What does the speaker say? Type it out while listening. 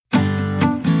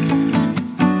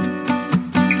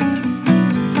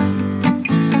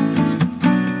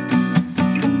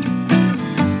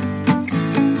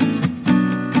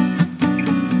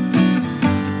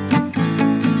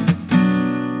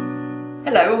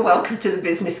and welcome to the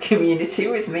business community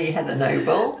with me, Heather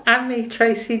Noble. And me,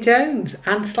 Tracy Jones,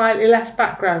 and slightly less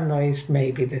background noise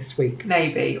maybe this week.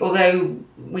 Maybe, although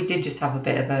we did just have a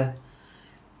bit of a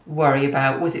worry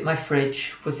about, was it my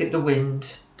fridge, was it the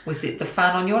wind, was it the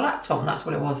fan on your laptop? And that's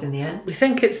what it was in the end. We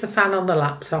think it's the fan on the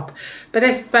laptop, but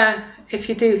if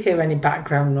you do hear any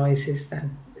background noises,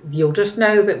 then you'll just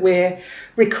know that we're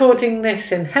recording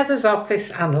this in Heather's office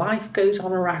and life goes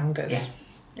on around us.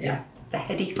 Yes, yeah. The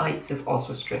heady heights of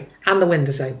Oswestry. And the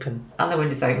windows open. And the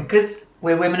windows open, because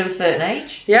we're women of a certain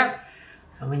age. Yep.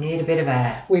 And we need a bit of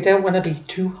air. We don't want to be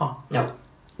too hot.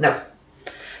 No.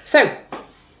 So,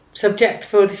 subject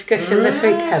for discussion this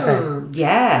week, Heather.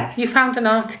 Yes. You found an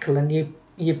article and you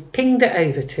pinged it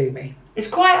over to me. It's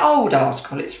quite an old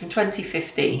article. It's from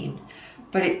 2015.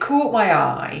 But it caught my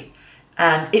eye.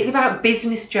 And it's about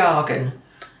business jargon.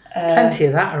 Plenty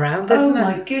of that around, isn't there? Oh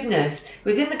my goodness. It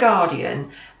was in The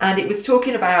Guardian and it was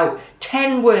talking about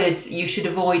 10 words that you should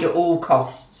avoid at all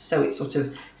costs. So it sort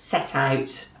of set out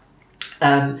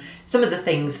some of the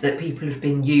things that people have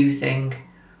been using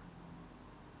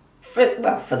for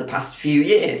the past few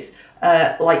years,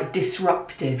 like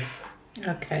disruptive.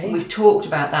 Okay. We've talked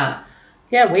about that.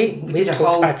 Yeah, we've did a talked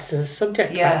whole about it as a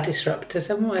subject about disruptors,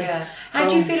 haven't we? Yeah. How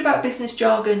do you feel about business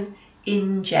jargon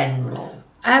in general?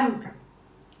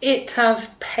 It has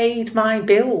paid my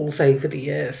bills over the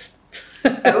years.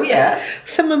 Oh, yeah.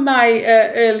 Some of my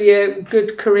earlier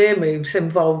good career moves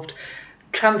involved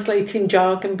translating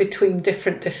jargon between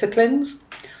different disciplines.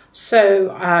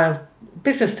 So,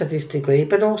 business studies degree,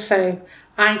 but also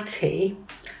IT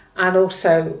and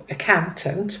also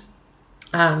accountant.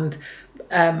 And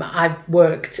I've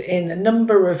worked in a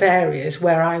number of areas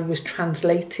where I was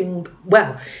translating,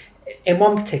 in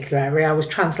one particular area, I was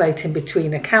translating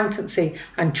between accountancy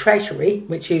and treasury,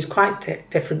 which use quite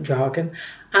different jargon,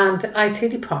 and IT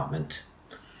department.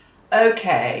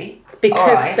 Okay.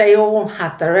 Because they all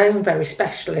had their own very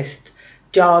specialist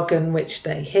jargon, which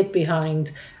they hid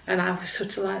behind, and I was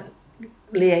sort of like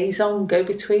liaison,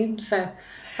 go-between. So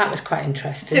that was quite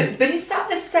interesting. So, but is that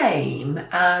the same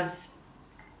as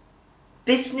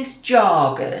business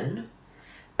jargon?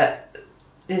 So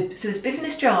there's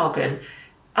business jargon.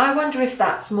 I wonder if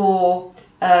that's more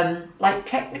like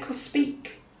technical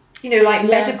speak, like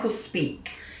medical speak.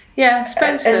 Yeah, I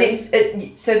suppose so. And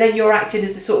it's so then you're acting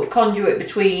as a sort of conduit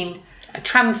between a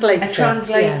translator.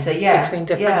 Between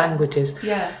different languages.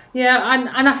 Yeah. Yeah,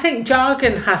 and I think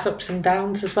jargon has ups and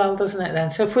downs as well, doesn't it then?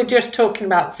 So if we're just talking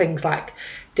about things like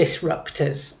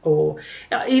disruptors or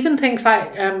even things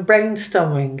like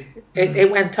brainstorming,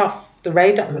 it went off the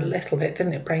radar a little bit,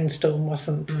 didn't it? Brainstorm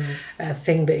wasn't a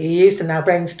thing that you used, and now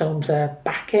brainstorms are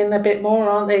back in a bit more,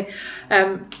 aren't they?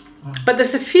 But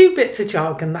there's a few bits of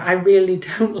jargon that I really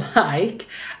don't like,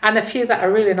 and a few that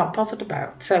I'm really not bothered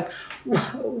about. So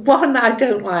one I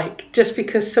don't like, just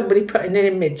because somebody put an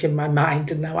image in my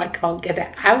mind and now I can't get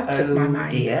it out of my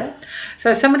mind. Dear.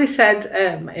 So somebody said,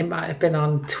 it might have been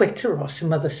on Twitter or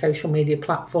some other social media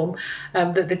platform,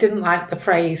 that they didn't like the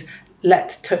phrase,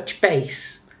 let's touch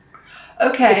base.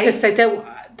 Okay. Because they don't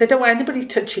want anybody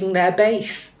touching their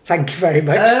base. Thank you very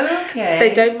much. Okay.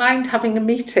 They don't mind having a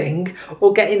meeting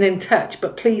or getting in touch,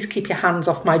 but please keep your hands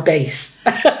off my base.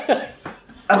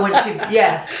 And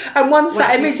once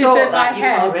that image is in my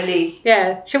head, really...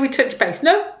 shall we touch base?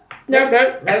 No.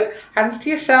 Hands to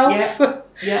yourself.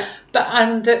 Yeah.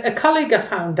 And a colleague I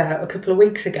found out a couple of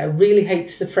weeks ago really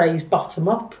hates the phrase bottom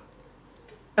up.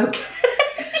 Okay.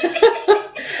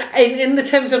 In the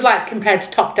terms of like compared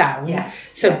to top down.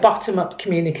 Yes. So bottom up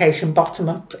communication, bottom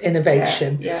up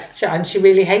innovation. Yes. And she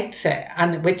really hates it,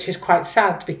 and which is quite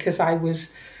sad because I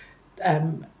was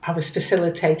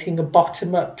facilitating a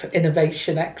bottom up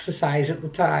innovation exercise at the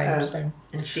time.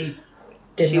 And she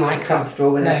didn't wasn't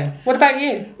comfortable with it. What about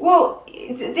you? Well,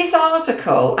 this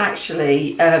article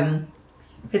actually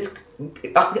has,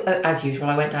 as usual,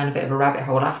 I went down a bit of a rabbit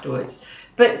hole afterwards.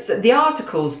 But the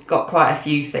article's got quite a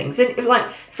few things. And like,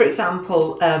 for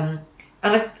example,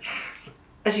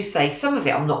 as you say, some of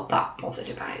it I'm not that bothered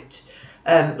about.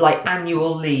 Like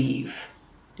annual leave.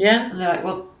 Yeah. And they're like,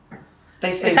 well,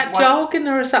 they say... Is that jargon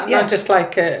or is that not just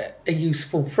like a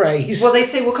useful phrase? Well, they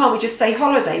say, well, can't we just say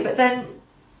holiday? But then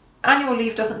annual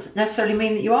leave doesn't necessarily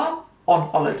mean that you are on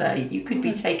holiday. You could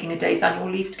be taking a day's annual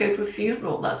leave to go to a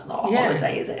funeral. That's not a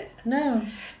holiday, is it? No.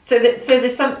 So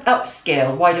there's some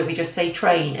upskill. Why don't we just say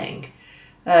training?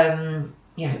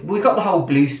 We've got the whole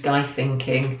blue sky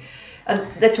thinking. And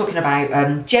they're talking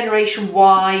about Generation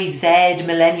Y, Z,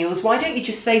 Millennials. Why don't you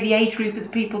just say the age group of the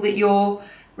people that you're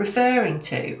referring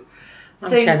to? I'm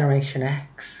Generation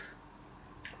X.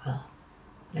 Well,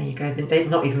 There you go. They've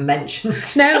not even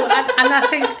mentioned. No, and I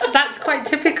think that's quite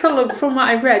typical of, from what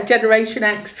I've read, Generation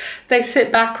X. They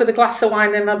sit back with a glass of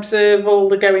wine and observe all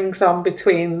the goings on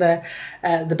between the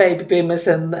baby boomers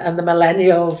and the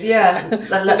millennials.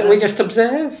 Yeah, we just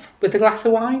observe with a glass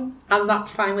of wine, and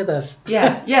that's fine with us.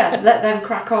 Yeah, let them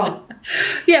crack on.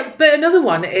 Yeah, but another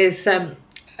one is that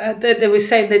they were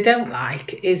saying they don't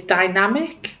like is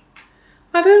dynamic.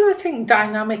 I don't know. I think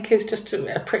dynamic is just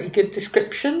a pretty good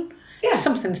description. Yeah.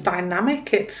 Something's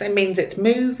dynamic. It means it's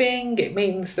moving. It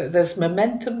means that there's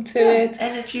momentum to it.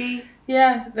 Energy.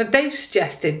 Yeah. They've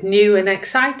suggested new and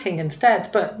exciting instead,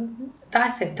 but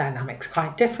I think dynamic's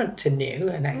quite different to new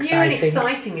and exciting. New and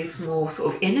exciting is more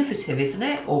sort of innovative, isn't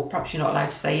it? Or perhaps you're not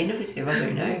allowed to say innovative. I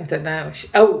don't know. I don't know.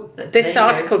 Oh, this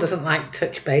article doesn't like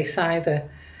touch base either.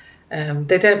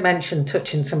 They don't mention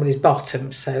touching somebody's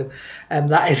bottom, so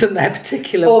that isn't their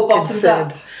particular or bottoms concern.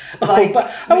 up. Like,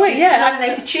 wait, yeah,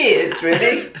 nominated cheers,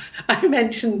 really. I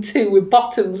mentioned two with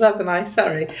bottoms, haven't I?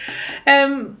 Sorry.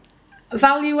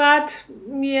 Value add,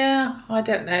 yeah, I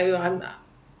don't know.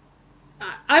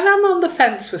 I'm on the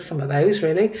fence with some of those,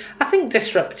 really. I think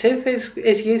disruptive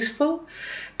is useful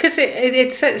because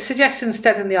it suggests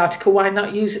instead in the article why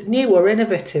not use new or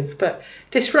innovative, but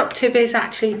disruptive is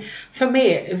actually, for me,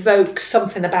 it evokes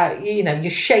something about,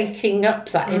 you're shaking up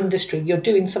that industry. You're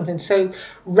doing something so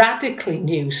radically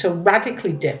new, so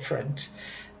radically different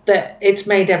that it's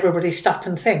made everybody stop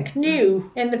and think.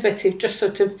 New, innovative, just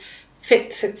sort of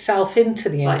fits itself into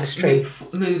the industry.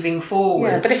 Moving forward.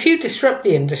 Yeah, but if you disrupt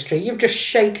the industry, you've just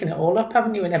shaken it all up,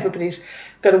 haven't you? And everybody's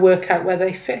got to work out where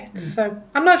they fit. So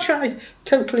I'm not sure I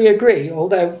totally agree,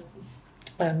 although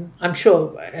I'm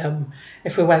sure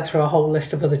if we went through a whole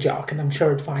list of other jargon, I'm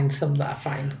sure I'd find some that I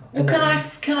find. Well,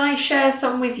 can I share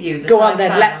some with you? Go on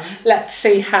then. Let's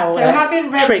see how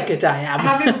triggered I am.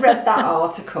 Having read that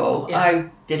article, I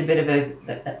did a bit of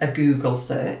a Google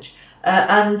search,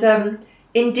 and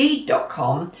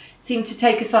Indeed.com seem to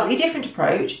take a slightly different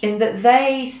approach in that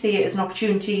they see it as an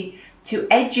opportunity to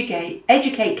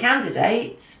educate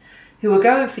candidates who are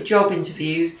going for job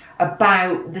interviews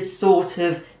about the sort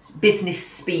of business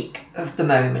speak of the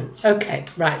moment. Okay,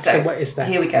 right. So what is that?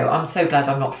 Here we go. I'm so glad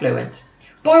I'm not fluent.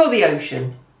 Boil the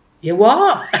ocean. You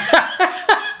are?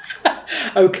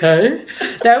 Okay.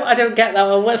 No, I don't get that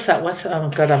one. What's that? Oh,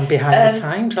 God, I'm behind the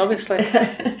times, obviously.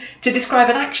 To describe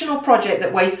an action or project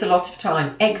that wastes a lot of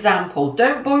time. Example,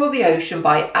 don't boil the ocean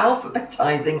by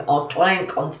alphabetizing our client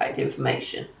contact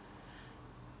information.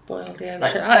 Boil the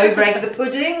ocean. Like over-egg the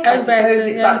pudding? I suppose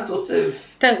it's that sort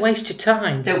of... Don't waste your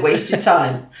time. Don't waste your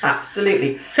time.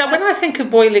 Absolutely. So when I think of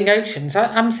boiling oceans,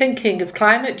 I'm thinking of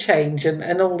climate change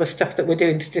and all the stuff that we're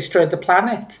doing to destroy the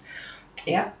planet.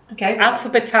 Yeah, okay.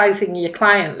 Alphabetising your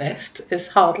client list is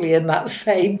hardly in that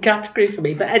same category for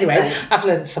me. But anyway, I've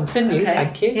learned something new,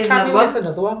 thank you. Here's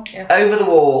Another one. Yeah. Over the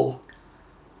wall.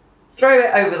 Throw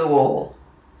it over the wall.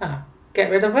 Oh,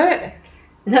 get rid of it?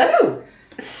 No.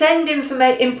 Send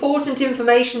important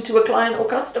information to a client or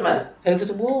customer. Over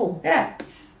the wall? Yeah.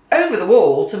 Over the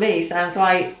wall, to me, sounds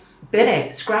like bin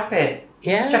it, scrap it.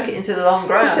 Yeah. Chuck it into the long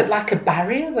grass. There's like a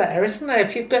barrier there, isn't there?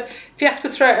 If you have to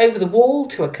throw it over the wall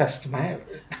to a customer,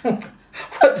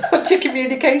 what's your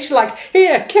communication like?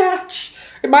 Here, catch!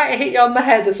 It might hit you on the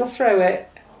head as I throw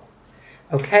it.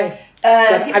 Okay.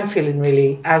 I'm feeling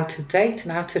really out of date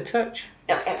and out of touch.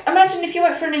 Imagine if you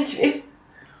went for an interview.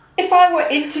 If I were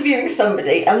interviewing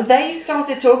somebody and they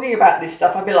started talking about this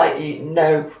stuff, I'd be like,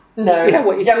 no. Yeah,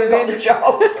 what you haven't got the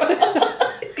job.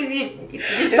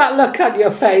 That look on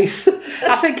your face.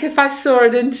 I think if I saw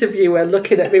an interviewer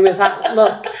looking at me with that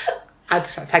look, I'd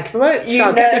say, thank you very much.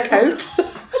 I'll get the coat.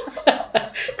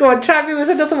 Go on, try me with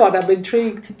another one. I'm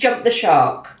intrigued. Jump the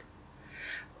shark.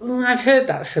 I've heard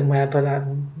that somewhere, but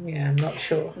I'm not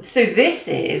sure. So this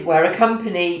is where a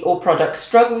company or product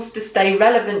struggles to stay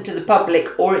relevant to the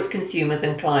public or its consumers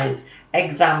and clients.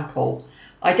 Example,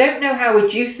 I don't know how a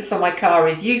juicer for my car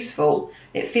is useful.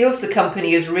 It feels the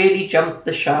company has really jumped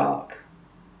the shark.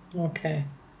 Okay.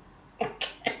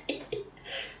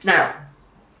 Now,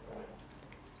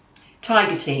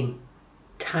 Tiger Team.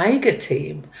 Tiger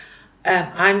Team?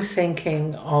 I'm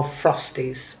thinking of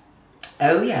Frosties.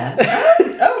 Oh, yeah.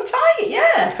 Oh, Tiger,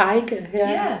 yeah. Tiger,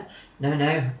 yeah.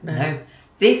 Yeah. No.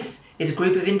 This is a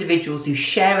group of individuals who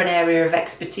share an area of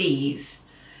expertise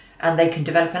and they can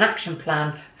develop an action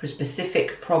plan for a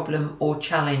specific problem or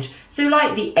challenge. So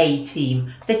like the A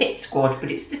team, the hit squad, but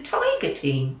it's the Tiger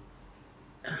Team.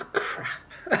 Oh, crap.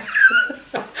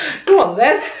 Go on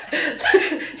then.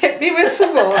 Hit me with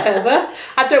some more, Heather.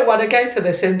 I don't want to go to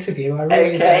this interview. I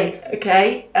really don't.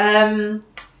 Okay. A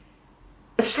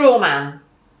straw man.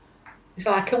 It's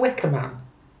like a wicker man.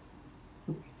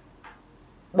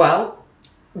 Well,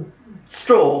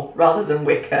 straw rather than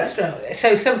wicker.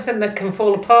 So something that can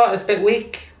fall apart is a bit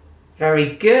weak.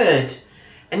 Very good.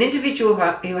 An individual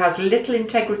who has little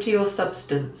integrity or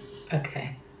substance.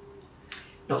 Okay.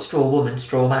 Not straw woman,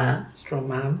 straw man. Straw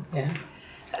man, yeah.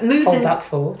 Hold that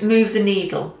thought. Moves a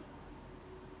needle.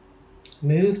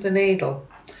 Move the needle.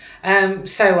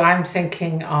 So I'm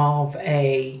thinking of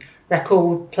a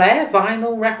record player,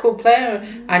 vinyl record player,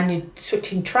 and you're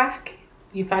switching track.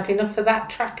 You've had enough of that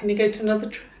track and you go to another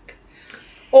track.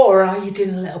 Or are you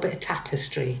doing a little bit of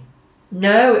tapestry?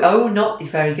 No, not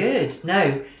very good.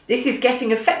 No, this is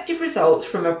getting effective results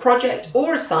from a project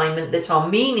or assignment that are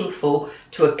meaningful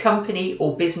to a company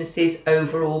or business's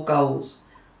overall goals.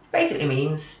 Basically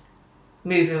means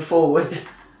moving forward.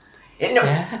 Move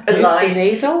the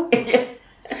needle. Yeah.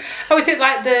 Oh, is it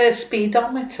like the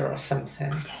speedometer or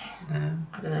something?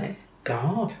 I don't know.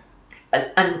 God.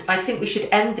 And I think we should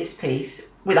end this piece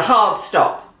with a hard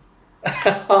stop. A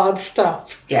hard stop.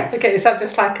 Yes. Okay, is that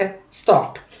just like a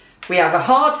stop? We have a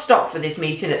hard stop for this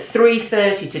meeting at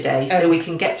 3:30 today, so we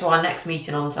can get to our next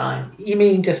meeting on time. You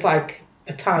mean just like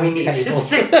a timetable? We need to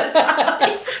stick to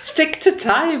time. Stick to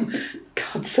time.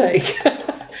 God's sake.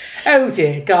 Oh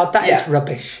dear God, that is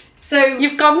rubbish. So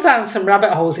you've gone down some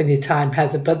rabbit holes in your time,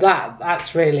 Heather, but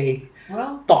that's really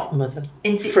bottom of the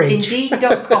fridge.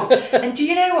 Indeed.com. And do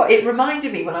you know what? It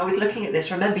reminded me when I was looking at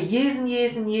this. Remember years and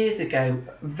years and years ago,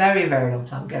 very, very long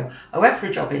time ago, I went for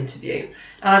a job interview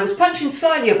and I was punching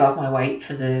slightly above my weight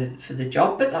for the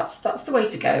job, but that's the way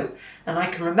to go. And I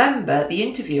can remember the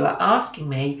interviewer asking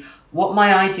me what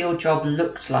my ideal job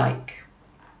looked like.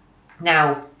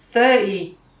 Now,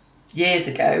 30 years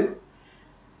ago,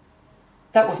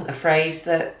 that wasn't a phrase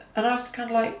that, and I was kind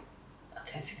of like, I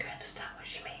don't think I understand what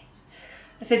she means.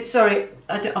 I said, sorry,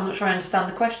 I'm not sure I understand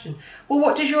the question. Well,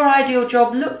 what does your ideal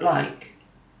job look like?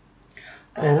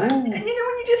 And you know, when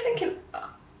you're just thinking,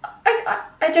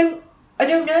 I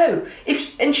don't know.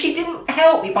 And she didn't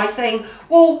help me by saying,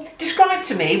 well, describe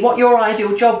to me what your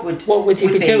ideal job would you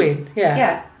be doing?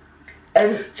 Yeah.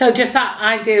 So just that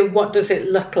idea, what does it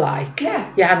look like?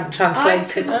 Yeah. You hadn't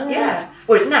translated. Yeah.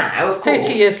 Whereas now, of course.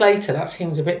 30 years later, that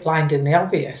seems a bit blindingly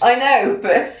obvious. I know,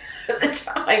 but at the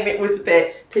time it was a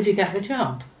bit... Did you get the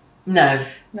job? No,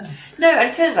 and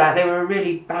it turns out they were a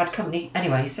really bad company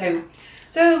anyway, so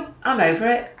I'm over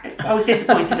it. I was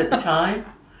disappointed at the time.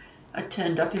 I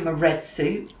turned up in my red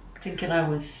suit, thinking I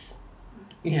was...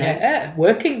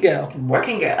 working girl.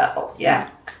 Working girl, yeah.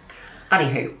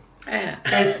 Anywho.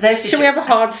 Shall we have a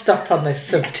hard stop on this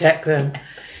subject then?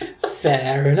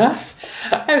 Fair enough.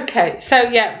 Okay, so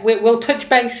we'll touch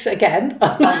base again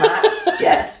on that.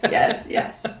 Yes.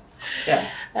 Yeah.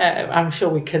 I'm sure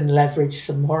we can leverage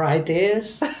some more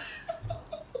ideas.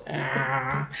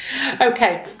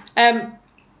 Okay,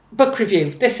 book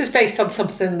review. This is based on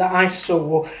something that I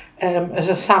saw as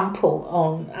a sample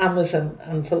on Amazon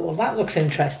and thought, well, that looks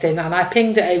interesting. And I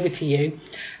pinged it over to you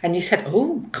and you said,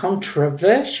 oh,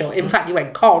 controversial. In fact, you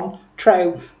went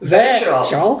controversial.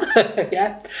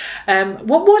 Yeah.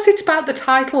 What was it about the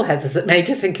title, Heather, that made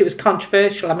you think it was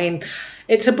controversial? I mean,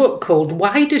 it's a book called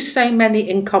Why Do So Many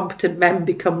Incompetent Men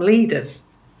Become Leaders?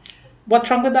 What's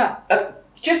wrong with that?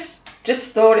 Just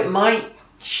thought it might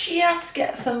just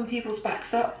get some people's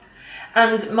backs up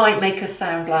and might make us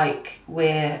sound like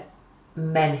we're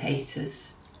men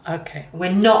haters. Okay.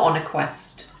 We're not on a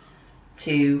quest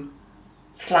to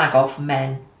slag off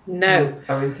men who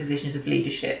are in positions of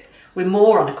leadership. We're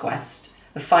more on a quest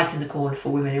of fighting the corner for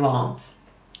women who aren't.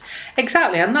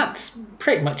 Exactly, and that's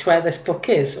pretty much where this book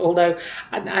is, although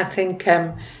I think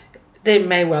they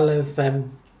may well have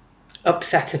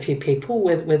upset a few people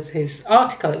with his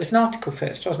article. It was an article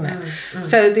first, wasn't it?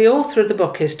 So the author of the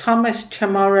book is Thomas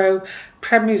Chamorro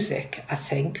Premuzic, I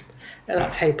think.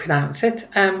 That's how you pronounce it.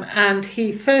 And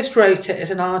he first wrote it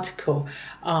as an article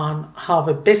on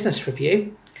Harvard Business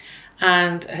Review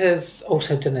and has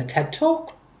also done a TED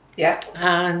Talk. Yeah.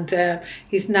 And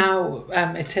he's now,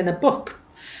 it's in a book.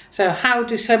 So how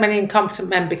do so many incompetent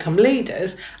men become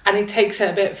leaders? And it takes it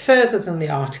a bit further than the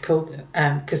article,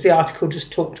 because the article just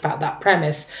talked about that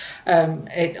premise.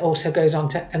 It also goes on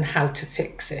to and how to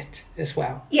fix it as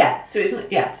well. Yeah, so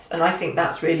yes, and I think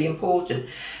that's really important.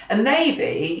 And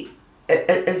maybe,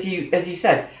 as you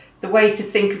said, the way to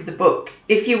think of the book,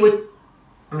 if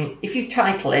you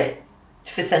title it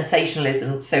for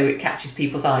sensationalism so it catches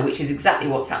people's eye, which is exactly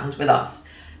what's happened with us,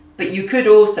 but you could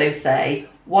also say,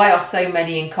 why are so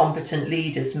many incompetent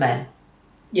leaders men?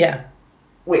 Yeah.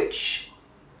 Which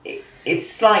is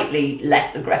slightly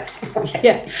less aggressive.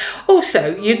 Yeah.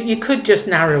 Also, you could just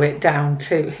narrow it down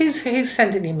to who's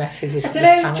sending you messages.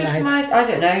 I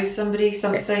don't know, somebody,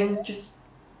 something, just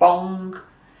bong.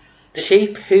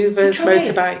 Sheep, hoovers, trouble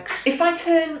is, motorbikes. if I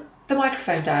turn the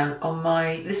microphone down on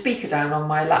the speaker down on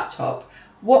my laptop,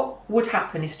 what would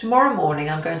happen is tomorrow morning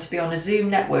I'm going to be on a Zoom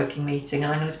networking meeting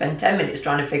and I'm going to spend 10 minutes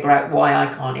trying to figure out why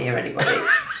I can't hear anybody.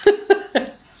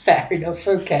 Fair enough,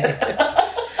 okay.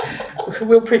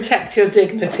 We'll protect your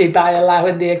dignity by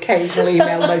allowing the occasional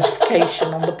email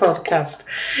notification on the podcast.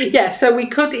 Yeah, so we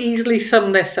could easily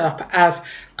sum this up as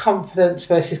confidence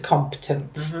versus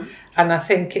competence. Mm-hmm. And I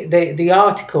think the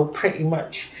article pretty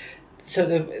much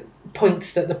sort of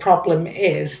points that the problem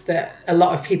is that a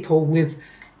lot of people with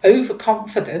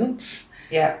overconfidence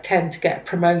tend to get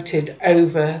promoted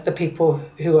over the people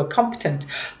who are competent.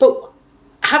 But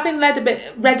having read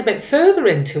a bit further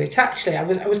into it, actually, I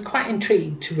was quite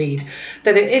intrigued to read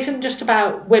that it isn't just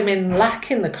about women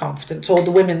lacking the confidence or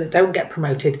the women that don't get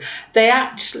promoted. They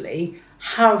actually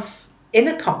have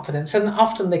inner confidence, and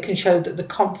often they can show that the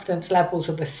confidence levels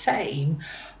are the same,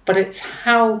 but it's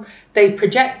how they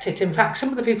project it. In fact, some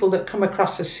of the people that come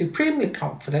across as supremely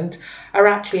confident are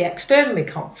actually externally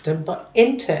confident, but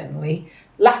internally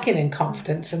lacking in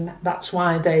confidence, and that's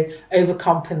why they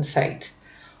overcompensate.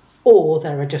 Or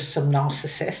there are just some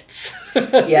narcissists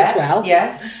as well.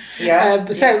 Yes. Yeah.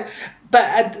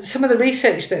 But some of the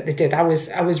research that they did, I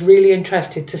was really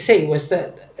interested to see was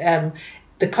that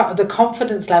the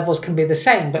confidence levels can be the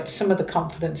same, but some of the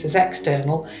confidence is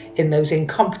external in those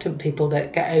incompetent people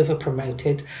that get over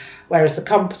promoted, whereas the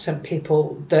competent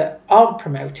people that aren't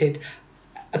promoted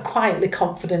are quietly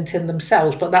confident in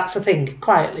themselves. But that's the thing,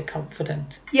 quietly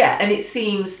confident. Yeah, and it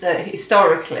seems that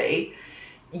historically,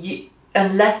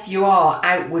 unless you are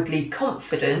outwardly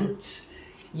confident,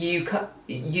 you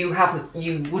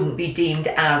wouldn't be deemed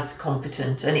as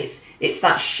competent, and it's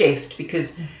that shift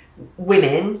because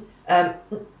women and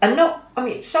not, I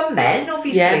mean, some men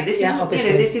obviously.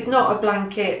 Obviously. This is not a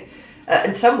blanket,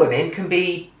 and some women can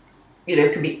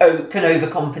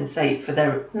overcompensate for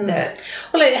their.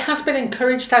 Well, it has been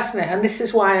encouraged, hasn't it? And this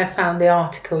is why I found the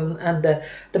article and the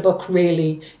book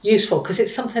really useful, because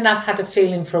it's something I've had a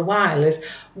feeling for a while, is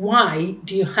why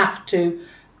do you have to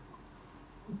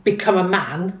become a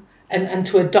man and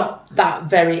to adopt that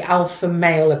very alpha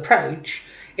male approach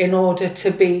in order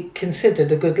to be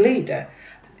considered a good leader?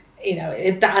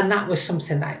 And that was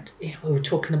something that we were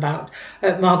talking about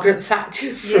Margaret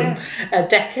Thatcher from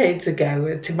decades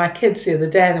ago to my kids the other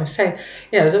day, and I was saying,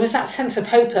 there was that sense of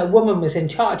hope that a woman was in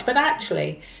charge, but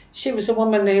actually she was a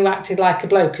woman who acted like a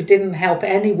bloke who didn't help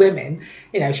any women.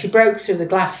 She broke through the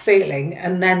glass ceiling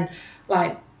and then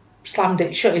slammed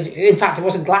it shut. In fact, it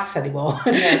wasn't glass anymore.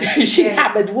 She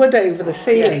hammered wood over the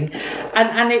ceiling,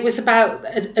 and it was about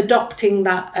adopting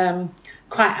that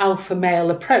quite alpha male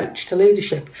approach to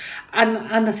leadership, and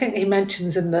I think he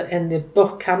mentions in the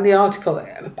book and the article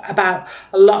about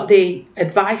a lot of the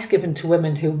advice given to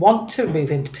women who want to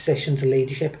move into positions of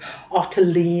leadership are to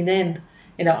lean in,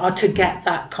 are to get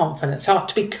that confidence, are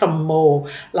to become more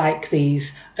like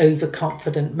these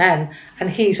overconfident men, and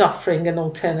he's offering an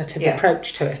alternative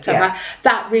approach to it, and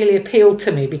that really appealed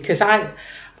to me because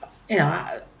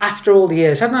after all the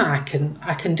years, I know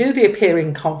I can do the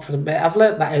appearing confident bit. I've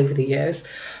learnt that over the years,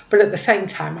 but at the same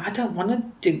time, I don't want to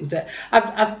do that.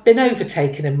 I've been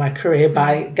overtaken in my career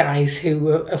by guys who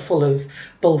are full of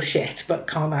bullshit but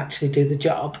can't actually do the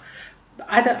job.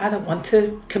 I don't want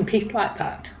to compete like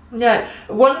that. No,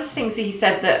 one of the things he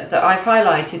said that I've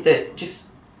highlighted that just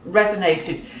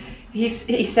resonated.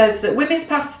 He says that women's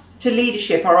paths to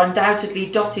leadership are undoubtedly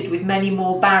dotted with many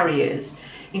more barriers,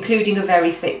 including a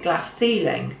very thick glass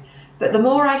ceiling. But the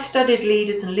more I've studied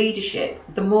leaders and leadership,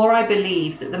 the more I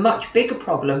believe that the much bigger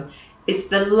problem is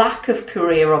the lack of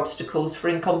career obstacles for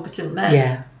incompetent men.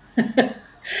 Yeah.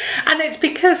 And it's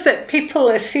because that people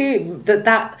assume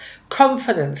that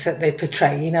confidence that they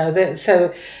portray,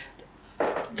 the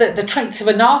traits of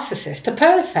a narcissist are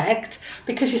perfect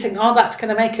because you think, that's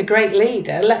going to make a great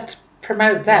leader. Let's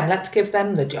promote them. Let's give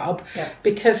them the job. Yeah.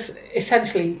 Because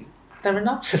essentially they're a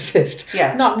narcissist,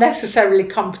 not necessarily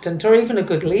competent or even a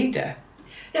good leader.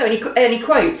 No, and he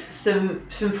quotes some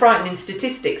frightening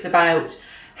statistics about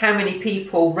how many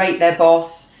people rate their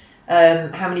boss,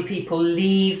 how many people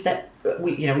leave that.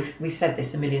 We've said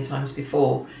this a million times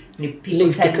before. People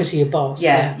leave because of your boss.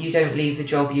 Yeah, you don't leave the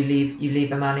job. You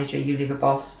leave a manager. You leave a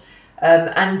boss.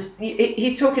 And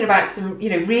he's talking about some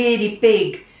really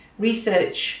big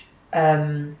research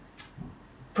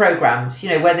programs,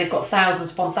 where they've got thousands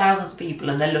upon thousands of people,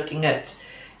 and they're looking at,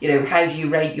 how do you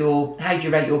rate your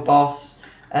boss?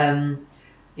 In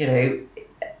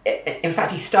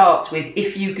fact, he starts with,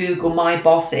 if you Google my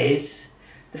bosses,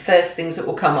 the first things that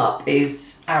will come up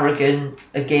is arrogant,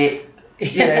 a git,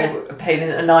 a pain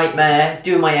in a nightmare,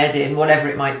 do my head in, whatever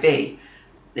it might be.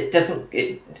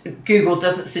 Google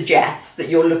doesn't suggest that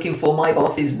you're looking for my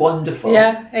boss is wonderful.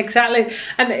 Yeah, exactly.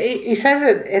 And he says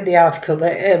in the article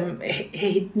that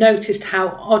he noticed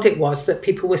how odd it was that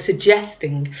people were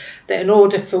suggesting that in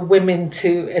order for women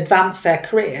to advance their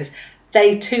careers,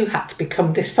 they too had to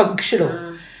become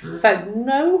dysfunctional. It's like,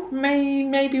 no,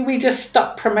 maybe we just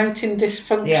stop promoting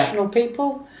dysfunctional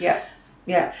people. Yeah,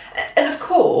 yeah. And of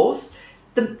course,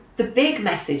 the big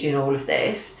message in all of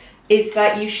this is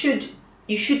that you should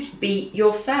be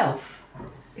yourself.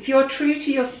 If you're true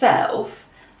to yourself,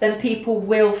 then people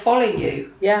will follow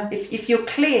you. Yeah. If you're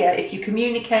clear, if you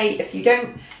communicate, if you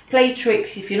don't play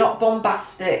tricks, if you're not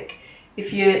bombastic,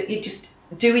 if you're just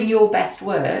doing your best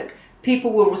work,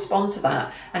 people will respond to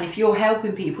that. And if you're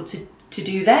helping people to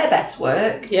do their best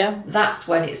work, that's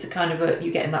when it's a kind of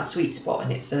you get in that sweet spot,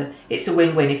 and it's a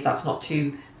win-win if that's not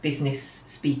too business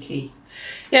speaky.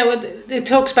 Yeah, well, it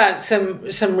talks about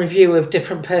some review of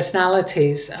different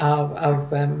personalities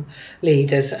of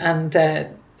leaders, and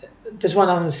there's one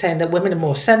of them saying that women are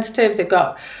more sensitive. They've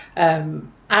got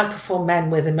outperform men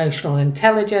with emotional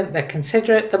intelligence. They're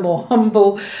considerate. They're more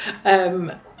humble,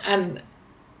 and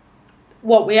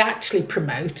what we actually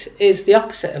promote is the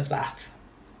opposite of that.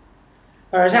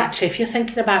 Whereas actually, if you're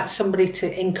thinking about somebody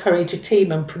to encourage a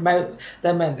team and promote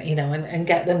them, and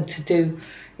get them to do,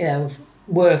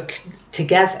 work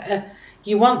together,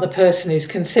 you want the person who's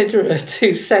considerate,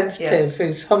 who's sensitive,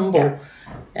 who's humble.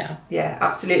 Yeah,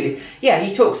 absolutely. Yeah,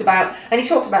 he talks about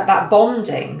that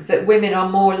bonding, that women are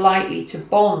more likely to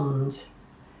bond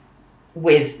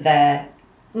with their,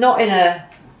 not in a,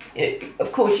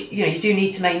 of course, you do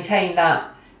need to maintain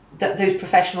that those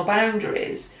professional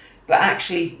boundaries, but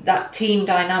actually that team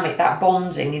dynamic, that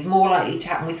bonding is more likely to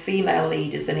happen with female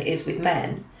leaders than it is with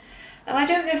men. And I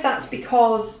don't know if that's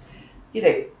because,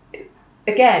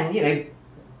 again,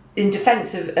 in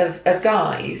defence of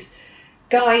guys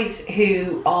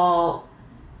who are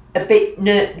a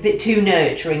bit too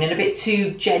nurturing and a bit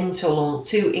too gentle or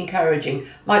too encouraging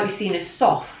might be seen as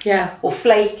soft or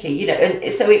flaky,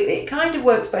 and so it kind of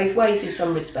works both ways in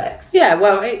some respects. Yeah,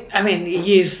 well, you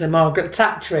use the Margaret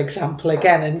Thatcher example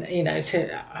again,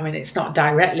 and it's not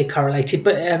directly correlated,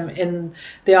 but in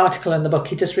the article and the book,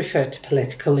 he does refer to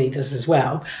political leaders as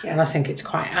well, and I think it's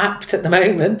quite apt at the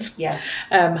moment. Yes.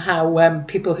 How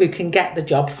people who can get the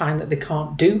job find that they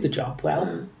can't do the job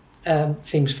well.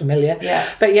 Seems familiar.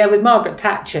 Yes. But yeah, with Margaret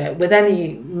Thatcher, with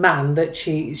any man that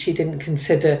she didn't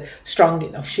consider strong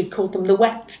enough, she called them the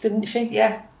wets, didn't she?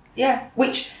 Yeah.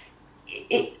 Which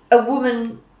a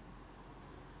woman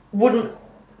wouldn't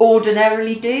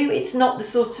ordinarily do. It's not the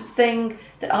sort of thing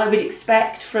that I would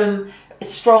expect from a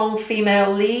strong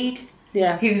female lead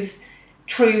who's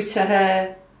true to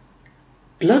her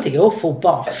bloody awful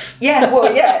boss. Yeah.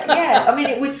 I mean,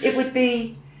 it would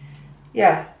be,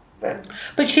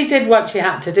 But she did what she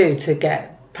had to do to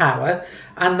get power,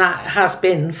 and that has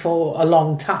been for a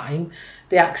long time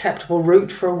the acceptable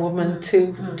route for a woman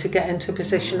to get into a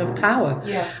position of power.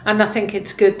 Yeah. And I think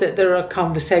it's good that there are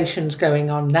conversations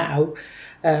going on now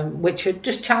which are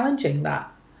just challenging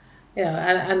that.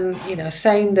 And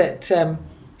saying that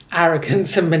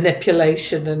arrogance and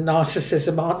manipulation and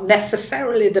narcissism aren't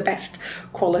necessarily the best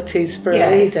qualities for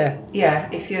a leader. Yeah,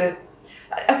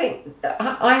 I think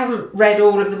I haven't read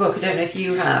all of the book. I don't know if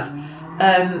you have,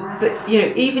 but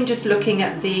even just looking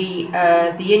at the index.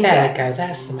 There we go.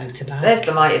 There's the motorbike. There's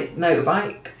the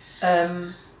motorbike.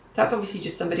 That's obviously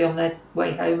just somebody on their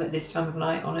way home at this time of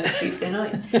night on a Tuesday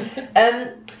night.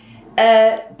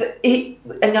 But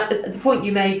the point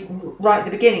you made right at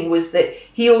the beginning was that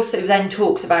he also then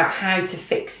talks about how to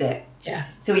fix it. Yeah.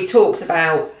 So he talks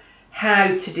about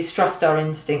how to distrust our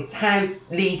instincts, how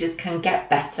leaders can get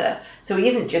better. So he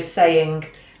isn't just saying...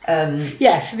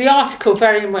 Yes, the article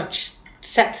very much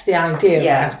sets the idea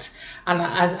out. And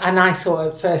I thought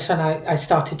at first when I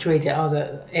started to read it,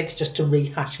 that it's just a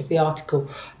rehash of the article,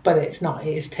 but it's not.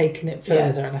 It is taking it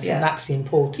further, and I think that's the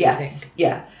important thing.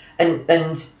 Yeah,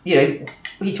 and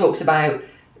he talks about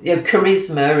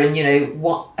charisma and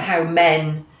how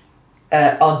men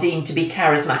are deemed to be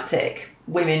charismatic.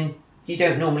 Women, you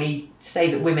don't normally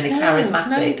say that women are charismatic.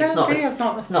 No, you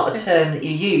don't. It's not a term that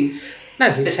you use.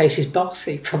 No, you say she's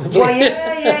bossy, probably. Well,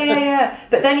 yeah.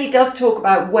 But then he does talk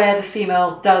about where the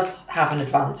female does have an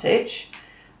advantage.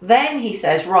 Then he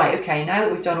says, right, okay, now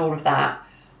that we've done all of that,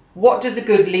 what does a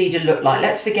good leader look like?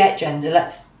 Let's forget gender.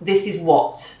 This is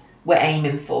what we're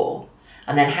aiming for.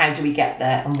 And then how do we get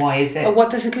there, and why is it? Well, what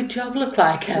does a good job look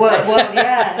like? Well,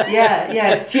 yeah.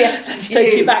 Yes. Let's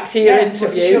take you back to your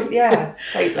interview. Yeah,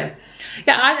 totally.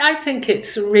 Yeah, I think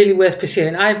it's really worth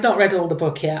pursuing. I've not read all the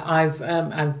book yet. I've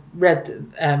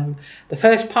read the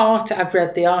first part. I've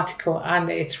read the article, and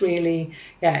it's really,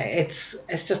 it's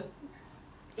just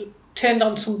turned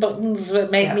on some buttons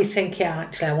that make me think,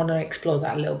 actually, I want to explore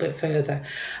that a little bit further.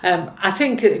 I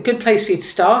think a good place for you to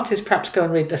start is perhaps go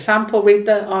and read the sample, read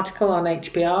the article on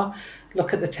HBR,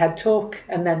 look at the TED Talk,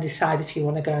 and then decide if you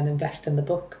want to go and invest in the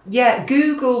book. Yeah,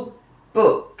 Google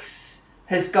Books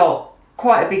has got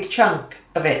quite a big chunk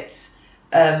of it.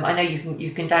 I know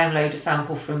you can download a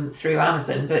sample through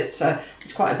Amazon, but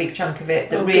it's quite a big chunk of it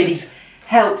that really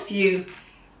helps you.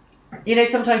 You know,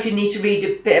 sometimes you need to read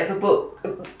a bit of a book,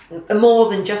 more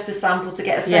than just a sample, to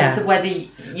get a sense of whether you're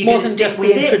going to stick with it. More than just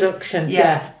the introduction.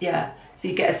 Yeah. So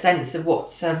you get a sense of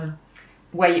what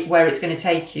where it's going to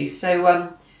take you.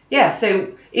 So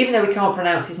so even though we can't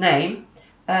pronounce his name,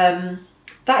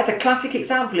 that is a classic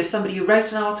example of somebody who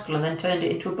wrote an article and then turned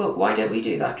it into a book. Why don't we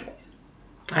do that, Trace?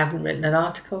 I haven't written an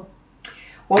article.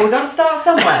 Well, we've got to start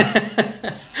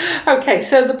somewhere. Okay,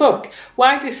 so the book,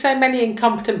 Why Do So Many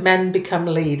Incompetent Men Become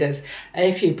Leaders?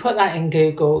 If you put that in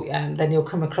Google, then you'll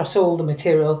come across all the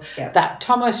material that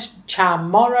Thomas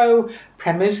Chamorro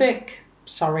Premuzic,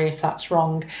 sorry if that's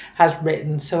wrong, has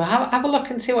written. So have a look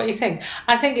and see what you think.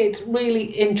 I think it's really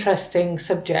interesting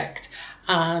subject,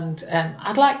 and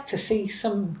I'd like to see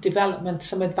some development,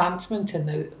 some advancement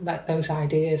in those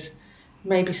ideas.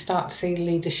 Maybe start to see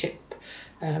leadership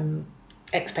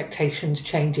expectations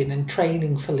changing and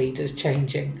training for leaders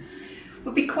changing. It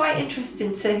would be quite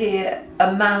interesting to hear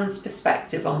a man's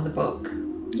perspective on the book.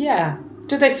 Yeah.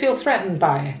 Do they feel threatened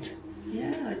by it?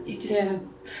 Yeah.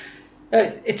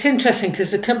 It's interesting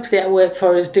because the company I work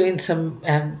for is doing some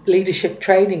leadership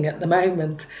training at the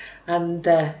moment, and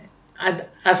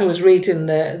as I was reading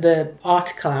the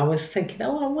article, I was thinking, I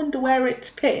wonder where it's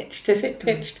pitched. Is it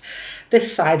pitched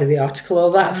this side of the article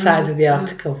or that side of the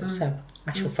article? So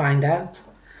I shall find out.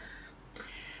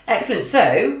 Excellent.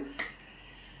 So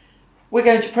we're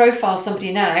going to profile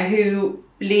somebody now who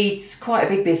leads quite a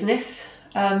big business.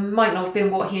 Might not have been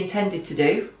what he intended to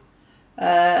do.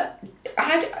 Why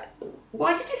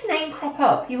did his name crop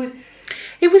up? He was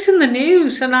in the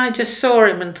news, and I just saw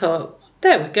him and thought,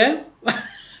 there we go.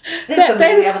 There's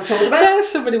somebody we haven't talked about. There's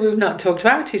somebody we've not talked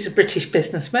about. He's a British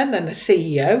businessman and a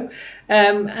CEO,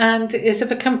 and is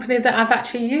of a company that I've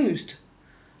actually used.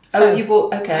 So you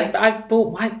bought, okay. I've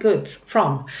bought white goods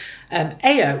from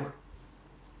AO,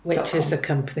 which is the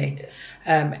company.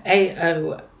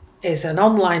 AO is an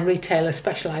online retailer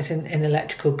specialising in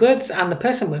electrical goods, and the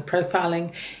person we're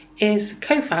profiling is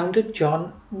co-founder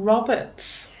John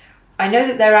Roberts. I know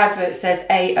that their advert says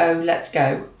AO, let's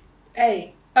go.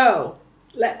 AO,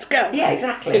 let's go. Yeah,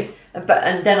 exactly.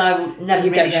 And then I will never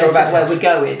really sure about where we're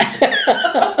going.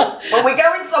 Well, we're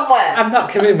going somewhere. I'm not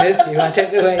coming with you. I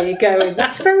don't know where you're going.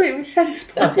 That's very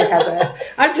sensible of you, Heather.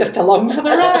 I'm just along for the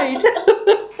ride.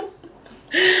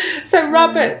 So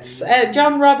Roberts,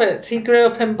 John Roberts, he grew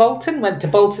up in Bolton, went to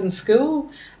Bolton School.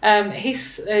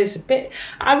 He's a bit.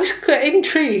 I was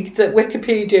intrigued that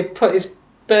Wikipedia put his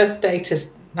birth date as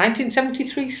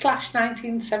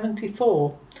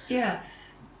 1973/1974. Yes.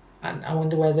 And I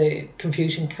wonder where the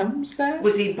confusion comes there.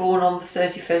 Was he born on the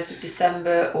 31st of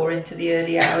December or into the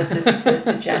early hours of the 1st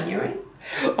of January?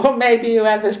 Or maybe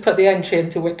whoever's put the entry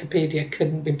into Wikipedia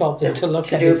couldn't be bothered to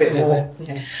look at it a bit more.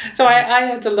 Yeah. So I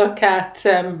had to look at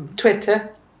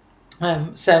Twitter.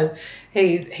 So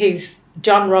he's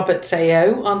John Roberts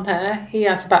AO on there. He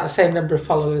has about the same number of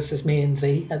followers as me and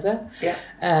thee, Heather. Yeah.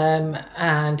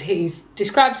 And he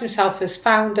describes himself as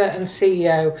founder and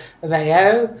CEO of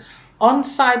AO, on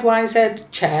Sidewise Ed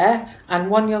chair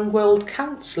and One Young World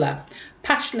counsellor,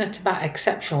 passionate about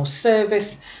exceptional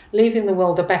service, leaving the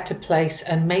world a better place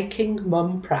and making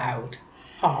mum proud.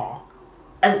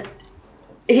 And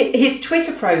his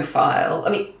Twitter profile,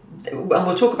 I mean, and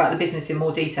we'll talk about the business in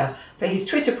more detail, but his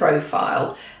Twitter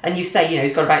profile, and you say,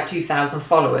 he's got about 2,000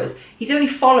 followers, he's only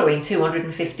following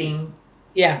 215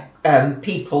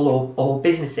 people or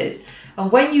businesses.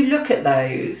 And when you look at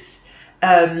those,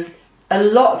 a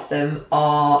lot of them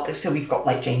are, so we've got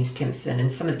like James Timpson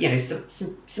and some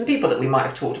people that we might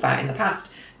have talked about in the past,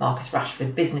 Marcus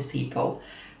Rashford, business people.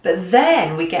 But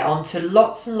then we get on to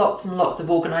lots and lots and lots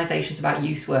of organisations about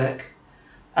youth work.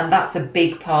 And that's a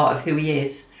big part of who he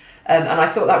is. And I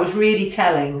thought that was really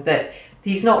telling that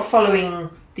he's not following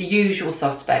the usual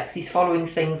suspects. He's following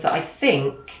things that I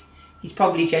think he's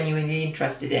probably genuinely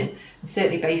interested in. And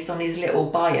certainly based on his little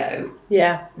bio,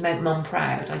 meant mum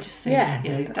proud. I just think,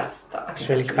 that's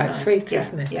really quite nice. Sweet,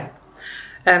 isn't it? Yeah.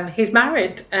 He's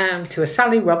married to a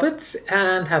Sally Roberts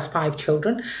and has 5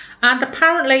 children. And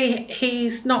apparently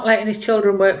he's not letting his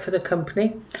children work for the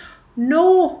company.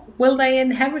 nor will they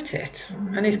inherit it.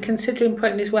 And he's considering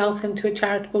putting his wealth into a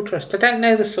charitable trust. I don't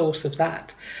know the source of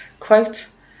that quote,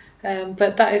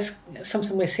 but that is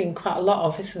something we're seeing quite a lot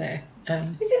of, isn't it?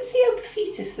 Is it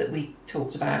Theopophetus that we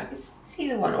talked about? Is he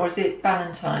the one, or is it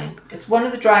Valentine? Because one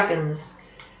of the dragons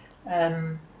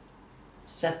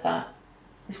said that.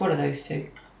 It's one of those two.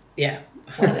 Yeah.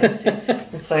 One of those two.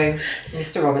 And so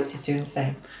Mr. Roberts is doing the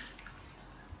same.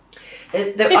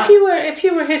 If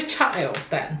you were his child,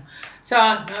 then, so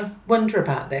I wonder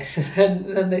about this. And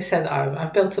then they said, "Oh,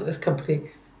 I've built up this company,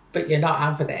 but you're not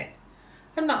having it."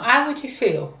 I'm not. How would you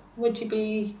feel? Would you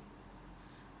be,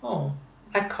 "Oh,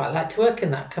 I'd quite like to work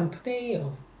in that company,"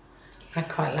 or "I'd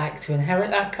quite like to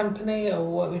inherit that company," or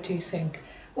what would you think?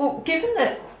 Well, given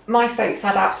that my folks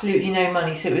had absolutely no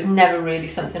money, so it was never really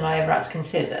something I ever had to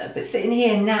consider. But sitting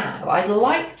here now, I'd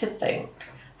like to think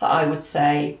that I would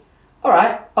say, all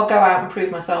right, I'll go out and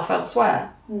prove myself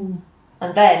elsewhere.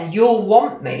 And then you'll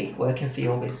want me working for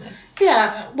your business.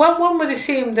 Yeah, well, one would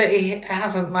assume that he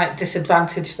hasn't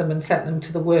disadvantaged them and sent them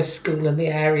to the worst school in the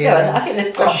area. Yeah, I think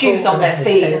they've got shoes on their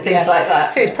feet and things like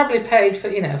that. So he's probably paid for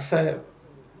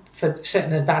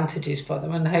certain advantages for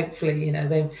them, and hopefully,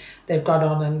 they've got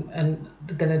on and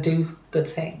they're going to do good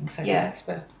things, I guess.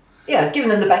 But yeah, it's given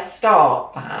them the best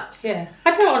start, perhaps. Yeah,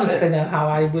 I don't honestly know how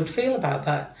I would feel about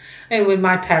that. With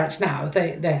my parents now,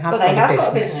 they have got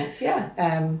a business. Yeah.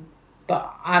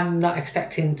 But I'm not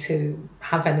expecting to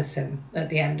have anything at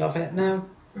the end of it. No.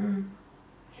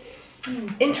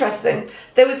 Interesting.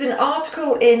 There was an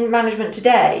article in Management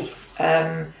Today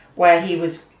where he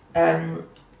was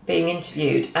being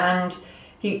interviewed, and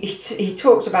he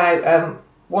talked about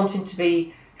wanting to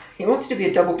be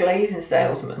a double glazing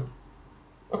salesman.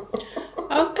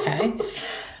 Okay.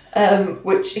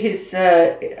 Which his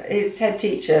head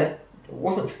teacher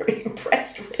wasn't very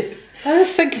impressed with. I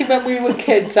was thinking when we were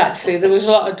kids, actually, there was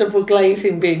a lot of double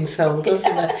glazing being sold,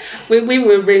 wasn't there? We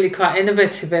were really quite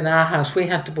innovative in our house. We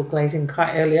had double glazing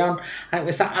quite early on. And it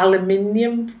was that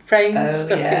aluminium frame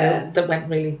stuff that went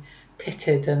really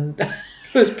pitted, and it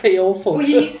was pretty awful. Well,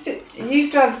 you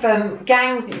used to have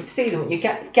gangs. You'd see them. You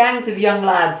get gangs of young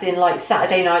lads in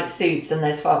Saturday night suits and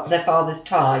their father's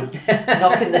tie,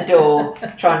 knocking the door,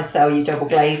 trying to sell you double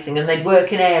glazing, and they'd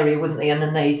work an area, wouldn't they? And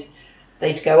then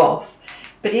they'd go off.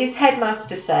 But his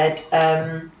headmaster said,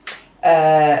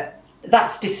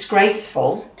 that's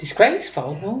disgraceful.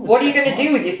 Disgraceful? Oh, what are you going to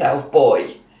do with yourself,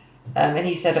 boy? And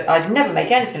he said, I'd never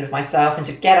make anything of myself, and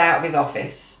to get out of his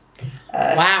office.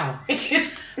 Wow. Which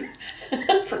is,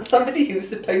 from somebody who's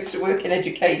supposed to work in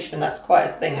education, that's quite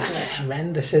a thing, isn't it? That's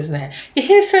horrendous, isn't it? You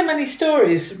hear so many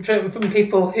stories from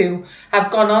people who have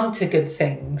gone on to good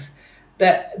things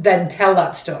that then tell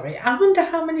that story. I wonder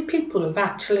how many people have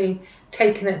actually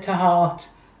taken it to heart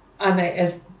and it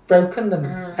has broken them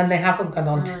and they haven't gone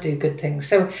on to do good things.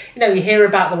 So, you hear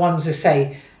about the ones who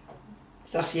say,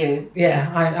 it's off you.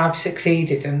 Yeah, I've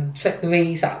succeeded, and flick the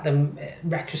V's at them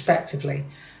retrospectively.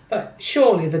 But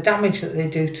surely the damage that they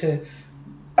do to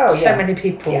so many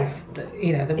people, that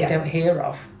we don't hear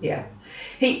of. Yeah.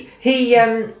 He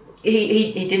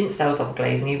didn't sell double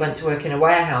glazing. He went to work in a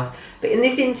warehouse. But in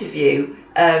this interview,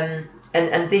 and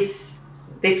this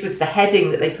was the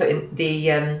heading that they put in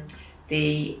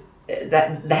the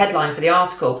headline for the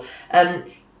article.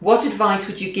 What advice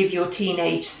would you give your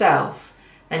teenage self?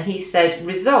 And he said,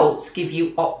 results give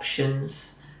you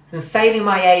options, and failing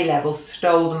my A-levels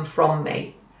stole them from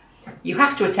me. You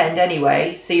have to attend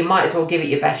anyway, so you might as well give it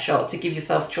your best shot to give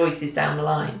yourself choices down the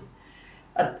line.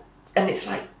 And it's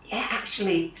like, yeah,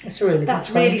 actually, that's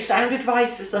really sound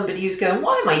advice for somebody who's going,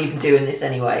 why am I even doing this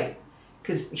anyway?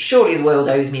 Because surely the world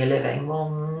owes me a living. Well,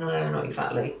 no, not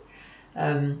exactly.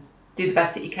 Do the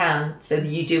best that you can so that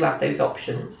you do have those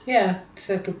options. Yeah, it's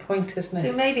a good point, isn't it?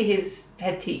 So maybe his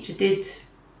head teacher did,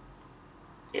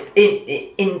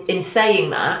 in saying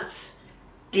that,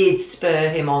 did spur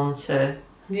him on to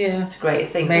greater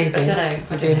things. Maybe. I don't know.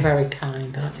 You're being very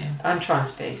kind, aren't you? I'm trying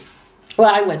to be.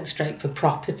 Well, I went straight for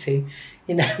property.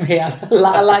 Me,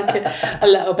 I like a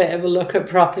little bit of a look at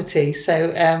property.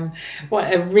 So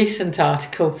a recent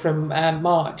article from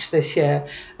March this year,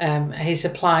 he's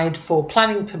applied for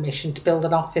planning permission to build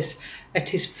an office at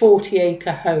his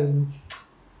 40-acre home.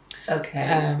 Okay.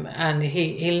 And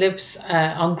he lives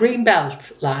on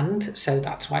Greenbelt land, so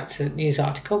that's why it's a news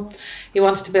article. He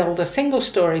wants to build a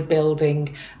single-storey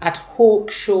building at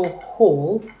Hawkshaw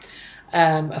Hall,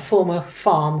 a former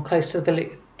farm close to the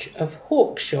village of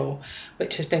Hawkshaw,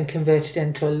 which has been converted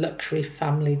into a luxury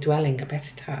family dwelling. I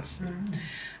bet it has.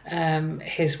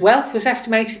 His wealth was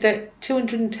estimated at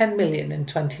 210 million in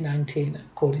 2019,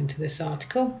 according to this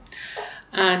article.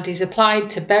 And he's applied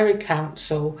to Bury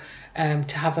Council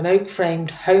to have an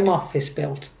oak-framed home office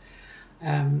built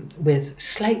with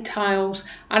slate tiles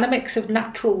and a mix of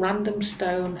natural random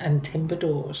stone and timber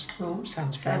doors.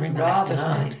 Sounds very nice,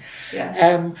 doesn't it?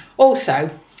 Yeah.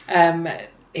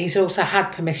 He's also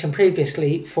had permission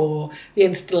previously for the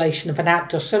installation of an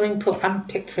outdoor swimming pool. I'm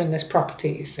picturing this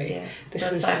property, you see. Yeah,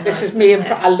 this is me, and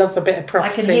I love a bit of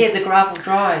property. I can hear the gravel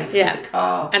drive with the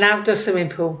car. An outdoor swimming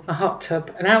pool, a hot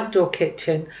tub, an outdoor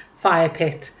kitchen, fire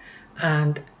pit,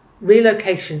 and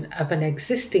relocation of an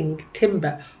existing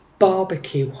timber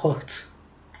barbecue hut.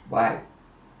 Wow.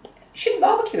 You shouldn't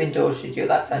barbecue indoors, should you?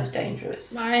 That sounds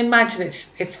dangerous. I imagine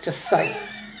it's just like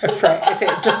is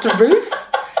it just a roof?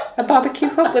 A barbecue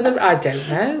hut with I don't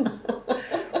know.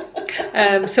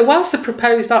 So whilst the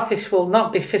proposed office will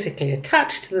not be physically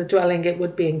attached to the dwelling, it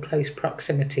would be in close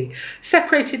proximity,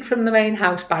 separated from the main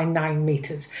house by 9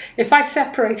 metres. If I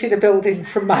separated a building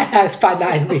from my house by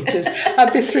 9 metres,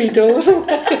 I'd be 3 doors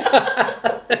away.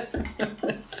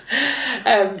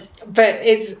 But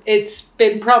it's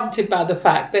been prompted by the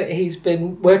fact that he's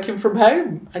been working from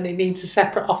home and he needs a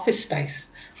separate office space.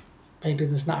 Maybe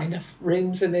there's not enough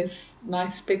rooms in his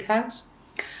nice big house.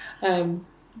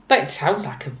 But it sounds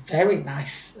like a very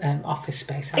nice office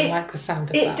space. I like the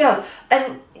sound of that. It does.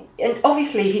 And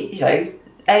obviously,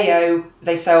 AO,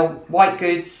 they sell white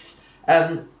goods.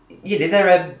 He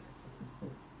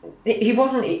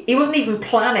wasn't even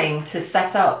planning to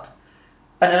set up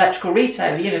an electrical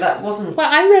retailer. That wasn't... Well,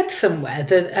 I read somewhere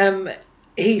that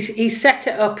he set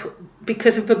it up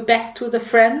because of a bet with a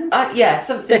friend.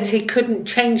 Something that he couldn't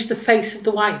change the face of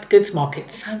the white goods market.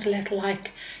 It sounds a little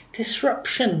like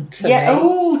disruption to me.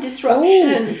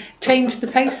 Disruption. Change the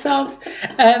face of.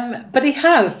 But he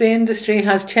has. The industry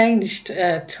has changed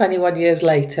 21 years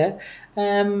later,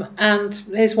 and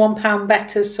his £1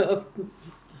 bet has sort of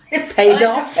paid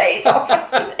off. I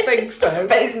think so.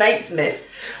 But his mate Smith.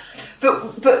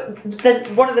 But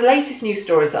one of the latest news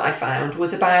stories that I found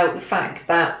was about the fact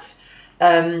that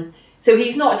so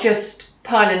he's not just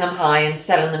piling them high and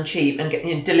selling them cheap and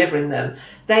delivering them.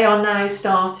 They are now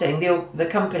starting, the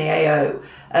company AO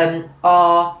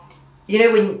are,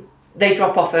 when they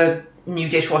drop off a new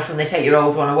dishwasher and they take your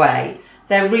old one away,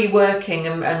 they're reworking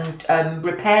and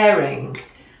repairing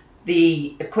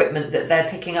the equipment that they're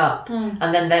picking up,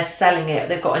 and then they're selling it.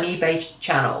 They've got an eBay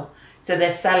channel, so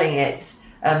they're selling it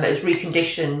as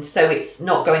reconditioned, so it's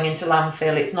not going into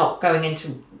landfill, it's not going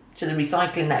into the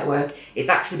recycling network, it's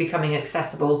actually becoming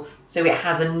accessible, so it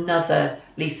has another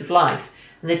lease of life.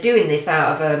 And they're doing this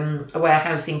out of a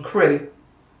warehouse in Crewe,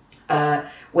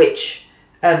 which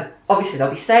obviously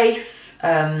they'll be safe.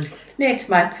 It's near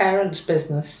to my parents'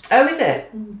 business. Oh, is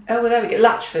it? Oh, well, there we go.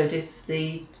 Latchford is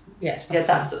the... Yes. Yeah,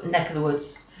 that's the neck of the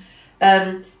woods.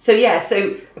 So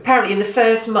apparently in the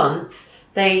first month,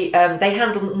 they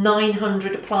handle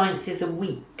 900 appliances a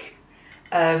week.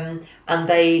 And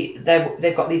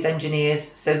they've got these engineers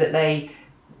so that they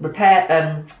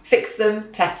repair, fix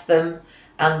them, test them,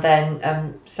 and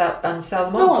then sell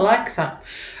them on. Oh, I like that.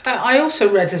 I also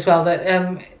read as well that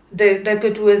they're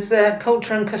good with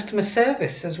culture and customer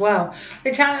service as well,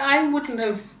 which I wouldn't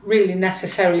have really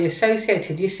necessarily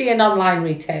associated. You see an online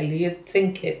retailer, you'd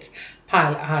think it's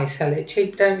pile it high, sell it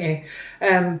cheap, don't you?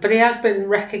 But he has been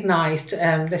recognised,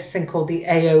 this thing called the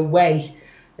AO Way,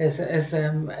 as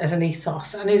an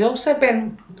ethos, and he's also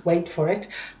been, wait for it,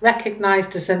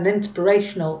 recognised as an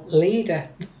inspirational leader.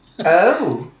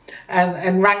 Oh.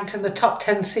 And ranked in the top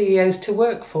 10 CEOs to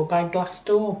work for by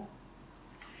Glassdoor.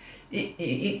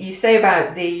 You say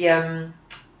about the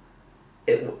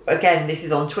again, this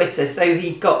is on Twitter, so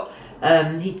he'd got a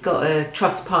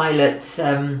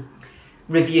Trustpilot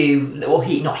review, or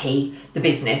the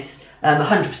business,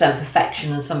 100%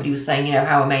 perfection, and somebody was saying,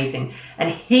 how amazing,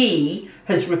 and he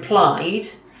has replied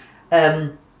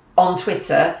on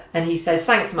Twitter, and he says,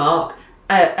 thanks Mark,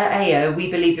 at AO we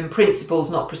believe in principles,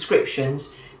 not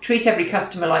prescriptions. Treat every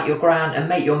customer like your gran and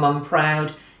make your mum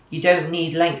proud. You don't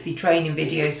need lengthy training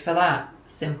videos for that.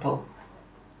 Simple.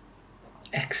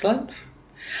 Excellent.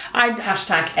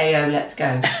 Hashtag AO, let's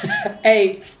go.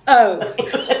 AO,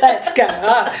 let's go.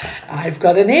 I've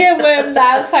got an earworm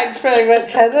now. Thanks very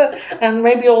much, Heather. And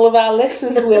maybe all of our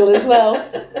listeners will as well.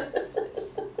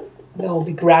 They'll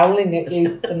be growling at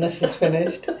you when this is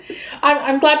finished.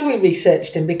 I'm glad we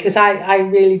researched him, because I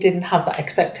really didn't have that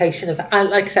expectation of...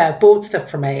 Like I say, I've bought stuff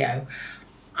from AO.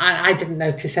 I didn't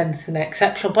notice anything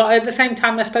exceptional, but at the same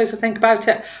time, I suppose I think about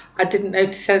it, I didn't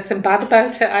notice anything bad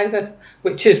about it either,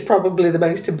 which is probably the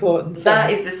most important thing.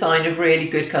 That is the sign of really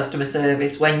good customer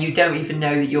service, when you don't even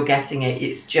know that you're getting it.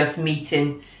 It's just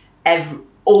meeting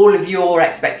all of your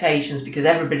expectations, because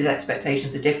everybody's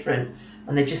expectations are different,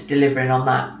 and they're just delivering on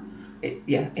that.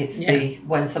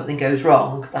 when something goes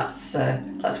wrong, that's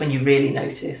when you really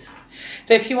notice.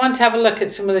 So if you want to have a look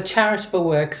at some of the charitable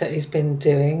work that he's been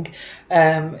doing,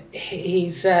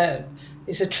 he's a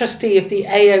trustee of the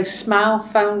AO Smile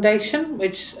Foundation,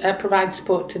 which provides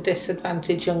support to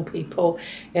disadvantaged young people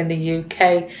in the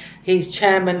UK. He's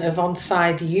chairman of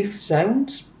Onside Youth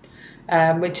Zones,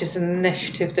 which is an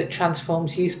initiative that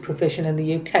transforms youth provision in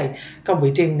the UK. God,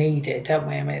 we do need it, don't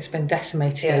we? I mean, it's been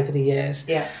decimated over the years.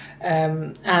 Yeah.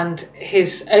 And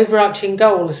his overarching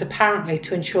goal is apparently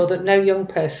to ensure that no young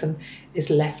person is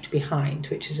left behind,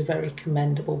 which is a very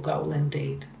commendable goal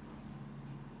indeed.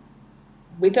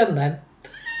 We done then?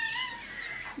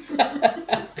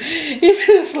 You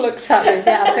just looked at me.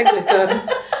 Yeah, I think we're done.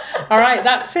 All right,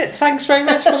 that's it. Thanks very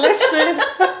much for listening.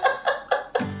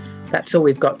 That's all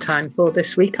we've got time for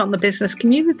this week on the Business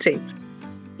Community.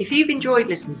 If you've enjoyed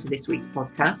listening to this week's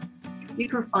podcast, you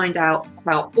can find out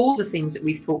about all the things that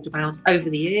we've talked about over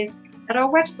the years at our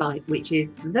website, which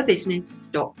is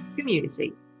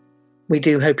thebusiness.community. We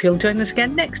do hope you'll join us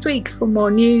again next week for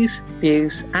more news,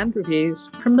 views and reviews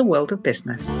from the world of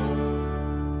business.